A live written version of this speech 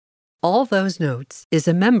All Those Notes is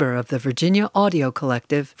a member of the Virginia Audio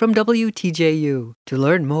Collective from WTJU. To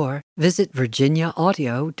learn more, visit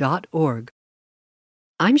virginiaaudio.org.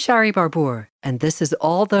 I'm Shari Barbour, and this is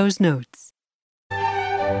All Those Notes.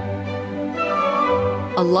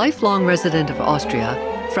 A lifelong resident of Austria,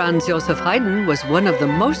 Franz Joseph Haydn was one of the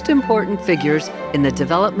most important figures in the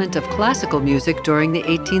development of classical music during the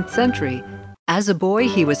 18th century. As a boy,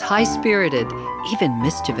 he was high-spirited, even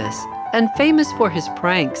mischievous, and famous for his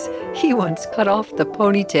pranks. He once cut off the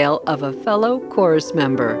ponytail of a fellow chorus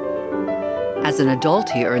member. As an adult,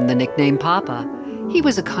 he earned the nickname Papa. He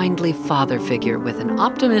was a kindly father figure with an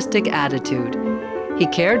optimistic attitude. He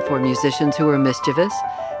cared for musicians who were mischievous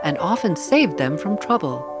and often saved them from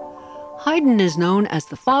trouble. Haydn is known as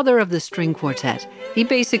the father of the string quartet. He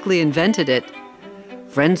basically invented it.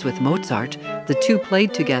 Friends with Mozart, the two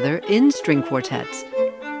played together in string quartets.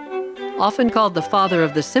 Often called the father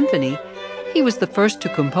of the symphony, he was the first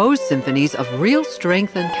to compose symphonies of real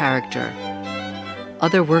strength and character.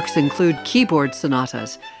 Other works include keyboard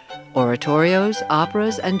sonatas, oratorios,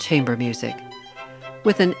 operas, and chamber music.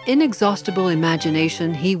 With an inexhaustible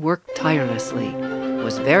imagination, he worked tirelessly,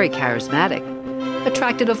 was very charismatic,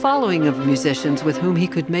 attracted a following of musicians with whom he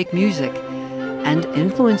could make music, and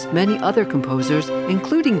influenced many other composers,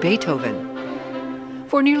 including Beethoven.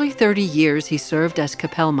 For nearly 30 years, he served as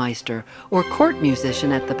Kapellmeister, or court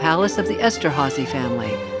musician at the palace of the Esterházy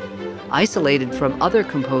family. Isolated from other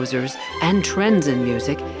composers and trends in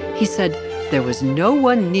music, he said, "There was no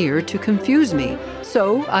one near to confuse me,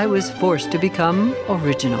 so I was forced to become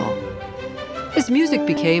original." His music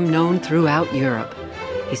became known throughout Europe.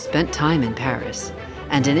 He spent time in Paris.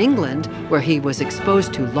 And in England, where he was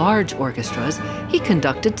exposed to large orchestras, he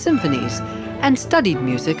conducted symphonies and studied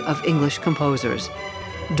music of English composers.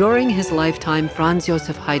 During his lifetime, Franz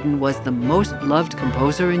Joseph Haydn was the most loved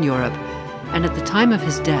composer in Europe, and at the time of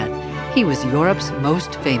his death, he was Europe's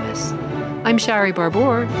most famous. I'm Shari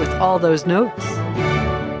Barbour with All Those Notes.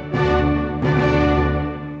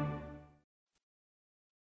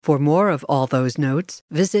 For more of All Those Notes,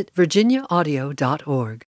 visit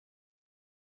virginiaaudio.org.